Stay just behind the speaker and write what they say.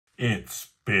It's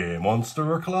Beer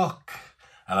Monster o'clock.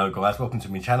 Hello guys, welcome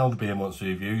to my channel, the Beer Monster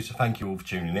Reviews. So thank you all for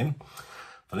tuning in.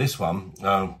 For this one,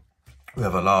 we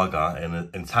have a lager,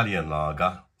 an Italian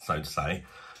lager, so to say.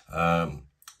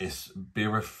 It's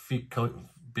Birrificio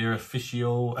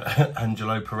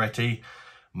Angelo PORETTI.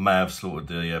 May have slaughtered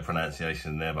the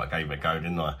pronunciation there, but I gave it a go,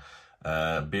 didn't I?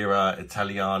 Birra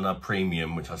Italiana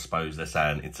Premium, which I suppose they're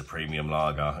saying it's a premium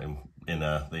lager in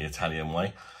the Italian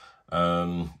way.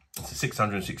 It's a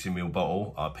 660ml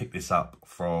bottle. I picked this up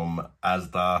from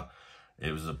Asda.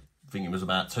 It was I think it was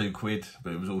about £2,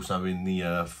 but it was also in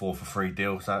the 4 for 3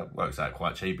 deal, so it works out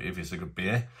quite cheap if it's a good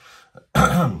beer.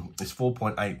 It's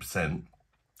 4.8%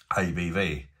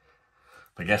 ABV,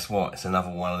 but guess what? It's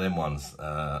another one of them ones.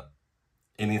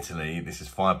 In Italy, this is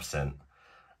 5%.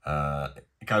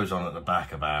 It goes on at the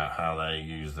back about how they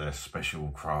use their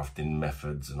special crafting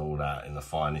methods and all that in the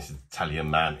finest Italian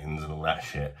mountains and all that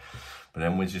shit. But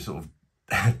then when you sort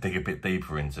of dig a bit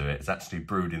deeper into it, it's actually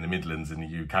brewed in the Midlands in the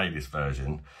UK, this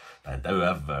version. They do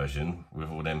have a version with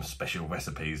all them special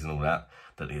recipes and all that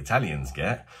the Italians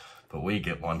get. But we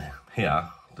get one here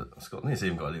that's got, it's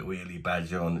even got a little wheelie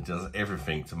badge on. It does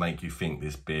everything to make you think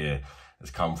this beer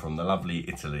has come from the lovely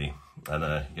Italy and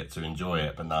you get to enjoy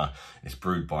it. But no, it's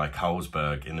brewed by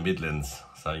Carlsberg in the Midlands.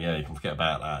 So yeah, you can forget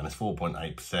about that. And it's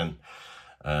 4.8%.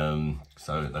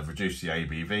 So they've reduced the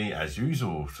ABV as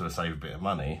usual to save a bit of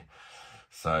money.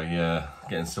 So yeah,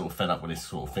 getting sort of fed up with this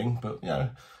sort of thing, but you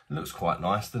know, it looks quite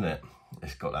nice, doesn't it?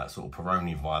 It's got that sort of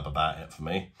Peroni vibe about it for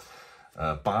me.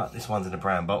 But this one's in a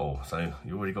brown bottle, so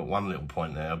you already got one little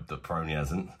point there that Peroni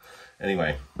hasn't.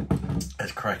 Anyway,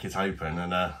 let's crack it open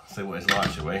and see what it's like,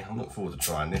 shall we? I'm looking forward to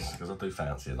trying this because I do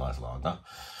fancy a nice lager.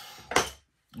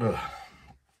 Ugh.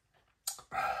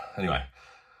 Anyway,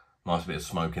 nice bit of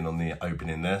smoking on the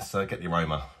opening there, so get the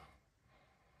aroma.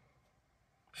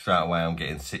 Straight away I'm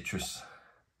getting citrus.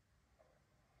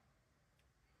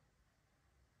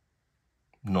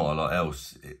 Not a lot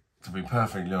else. To be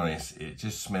perfectly honest, it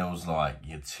just smells like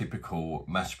your typical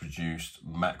mass-produced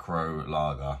macro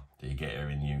lager that you get here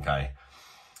in the UK.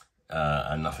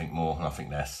 And nothing more, nothing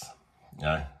less. You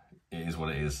know, it is what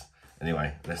it is.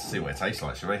 Anyway, let's see what it tastes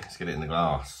like, shall we? Let's get it in the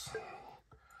glass.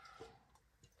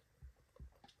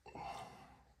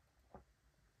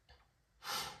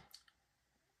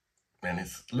 And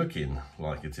it's looking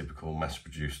like a typical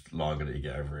mass-produced lager that you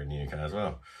get over in the UK as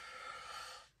well.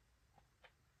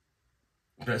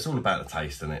 But it's all about the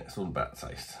taste, isn't it? It's all about the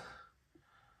taste.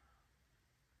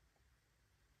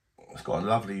 It's got a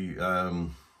lovely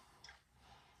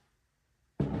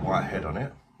white head on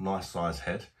it. Nice size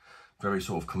head. Very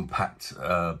sort of compact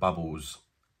bubbles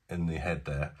in the head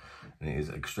there. And it is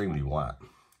extremely white.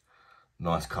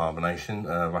 Nice carbonation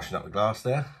rushing up the glass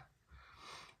there.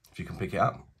 If you can pick it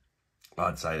up.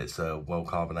 I'd say it's a well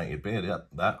carbonated beer,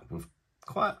 that with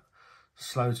quite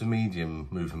slow to medium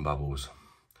moving bubbles.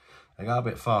 They go a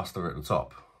bit faster at the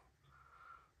top,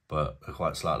 but they're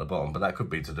quite slow at the bottom. But that could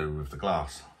be to do with the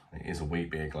glass. It is a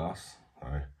wheat beer glass.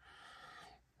 So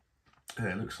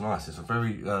yeah, it looks nice. It's a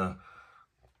very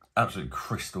absolute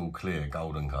crystal clear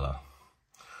golden colour.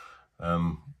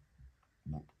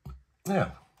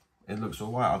 Yeah, it looks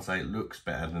all right. I'd say it looks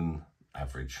better than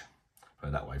average. Put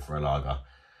it that way for a lager.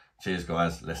 Cheers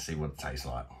guys, let's see what it tastes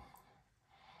like.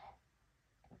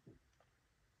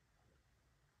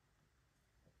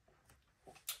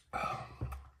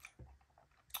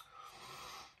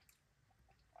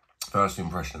 First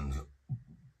impressions,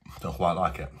 don't quite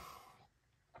like it.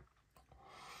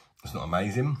 It's not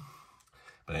amazing,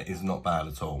 but it is not bad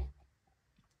at all.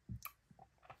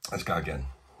 Let's go again.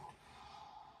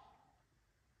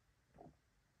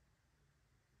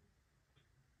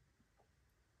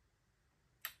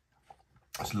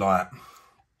 It's light,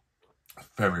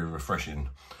 very refreshing,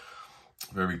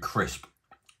 very crisp,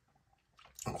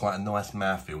 quite a nice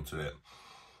mouthfeel to it.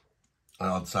 And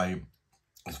I'd say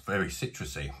it's very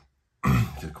citrusy.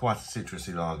 It's quite a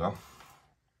citrusy lager.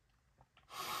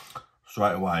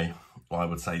 Straight away, I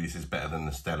would say this is better than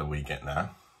the Stella we get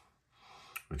now,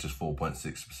 which is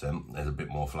 4.6%. There's a bit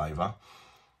more flavour.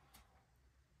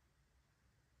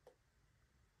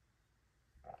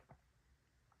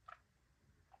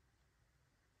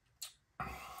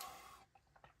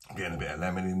 Getting a bit of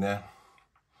lemon in there.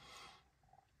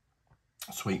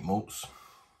 Sweet malts.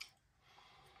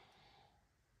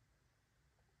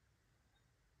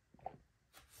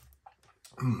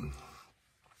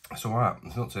 It's alright,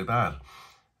 it's not too bad.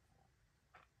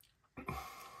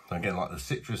 So again, like the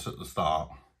citrus at the start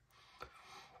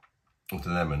with the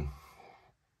lemon,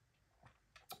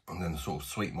 and then sort of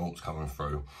sweet malts coming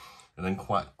through, and then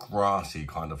quite grassy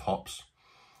kind of hops.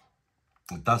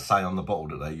 It does say on the bottle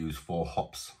that they use 4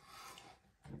 hops.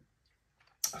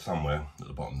 somewhere at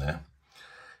the bottom there.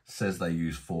 It says they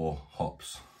use 4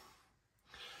 hops.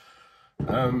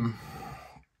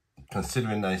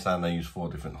 Considering they say they use 4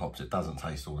 different hops, it doesn't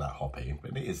taste all that hoppy,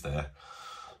 but it is there.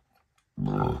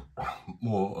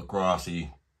 More a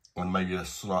grassy and maybe a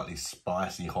slightly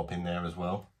spicy hop in there as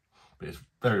well, but it's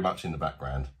very much in the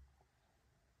background.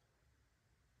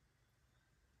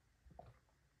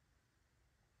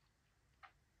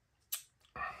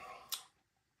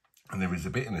 And there is a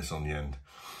bitterness on the end.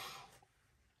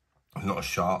 It's not a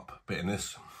sharp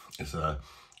bitterness, it's a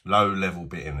low level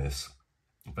bitterness,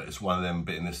 but it's one of them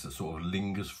bitterness that sort of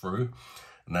lingers through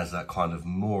and has that kind of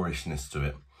moorishness to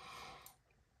it.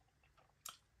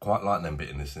 Quite like them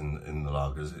bitterness in the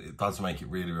lagers. It does make it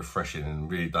really refreshing and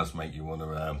really does make you want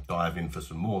to dive in for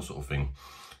some more sort of thing.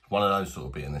 One of those sort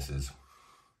of bitternesses.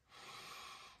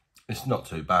 It's not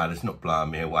too bad. It's not blowing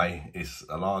me away. It's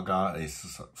a lager.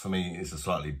 For me, it's a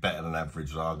slightly better than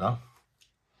average lager.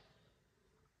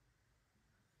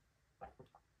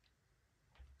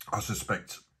 I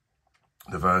suspect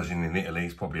the version in Italy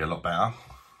is probably a lot better.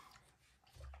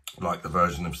 Like the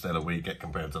version of Stella we get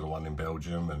compared to the one in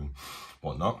Belgium and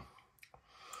whatnot.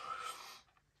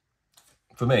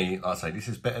 For me, like I say, this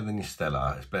is better than your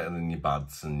Stella. It's better than your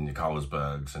Buds and your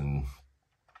Carlsbergs and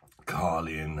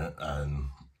Carlin and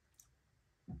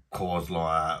Coors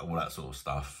Light, all that sort of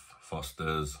stuff.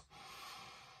 Foster's.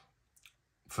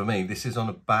 For me, this is on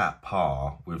about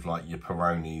par with like your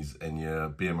Peronis and your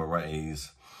Birra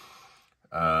Morettis.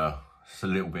 It's a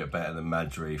little bit better than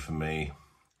Madri for me.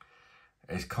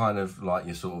 It's kind of like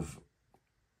your sort of,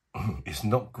 it's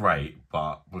not great,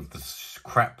 but with the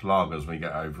crap lagers we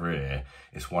get over here,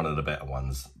 it's one of the better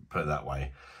ones, put it that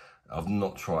way. I've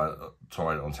not tried it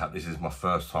on tap. This is my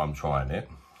first time trying it,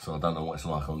 so I don't know what it's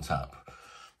like on tap.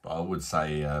 But I would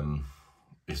say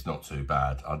it's not too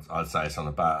bad. I'd say it's on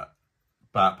about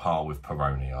par with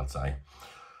Peroni, I'd say.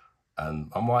 And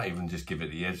I might even just give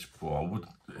it the edge. Well, I would,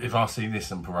 if I see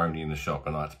this and Peroni in the shop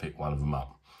and I had to pick one of them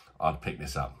up, I'd pick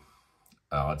this up.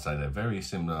 I'd say they're very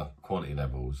similar quality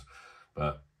levels,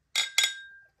 but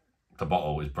the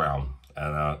bottle is brown,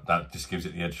 and that just gives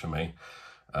it the edge for me.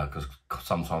 Because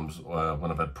sometimes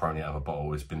when I've had Peroni out of a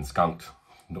bottle, it's been skunked.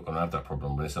 I'm not going to have that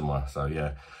problem with this, am I? So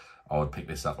yeah, I would pick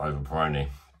this up over Peroni.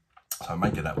 So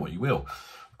make of that what you will.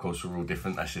 Of course, we're all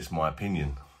different. That's just my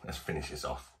opinion. Let's finish this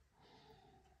off.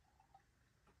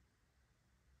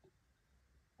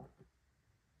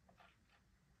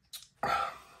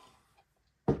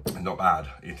 Not bad.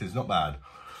 It is not bad.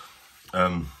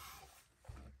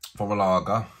 For a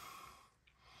lager,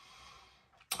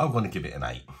 I'm going to give it an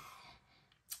 8.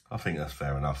 I think that's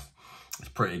fair enough. It's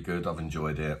pretty good. I've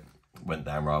enjoyed it. Went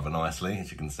down rather nicely,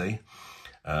 as you can see.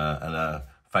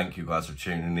 Thank you guys for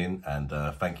tuning in, and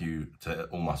thank you to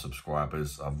all my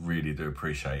subscribers. I really do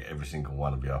appreciate every single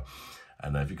one of you.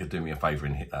 And if you could do me a favour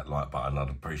and hit that like button, I'd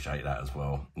appreciate that as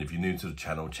well. And if you're new to the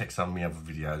channel, check some of my other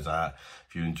videos out.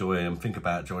 If you enjoy them, think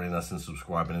about joining us and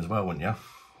subscribing as well, wouldn't you?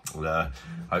 Well,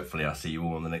 hopefully I'll see you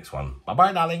all on the next one.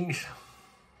 Bye-bye, darlings.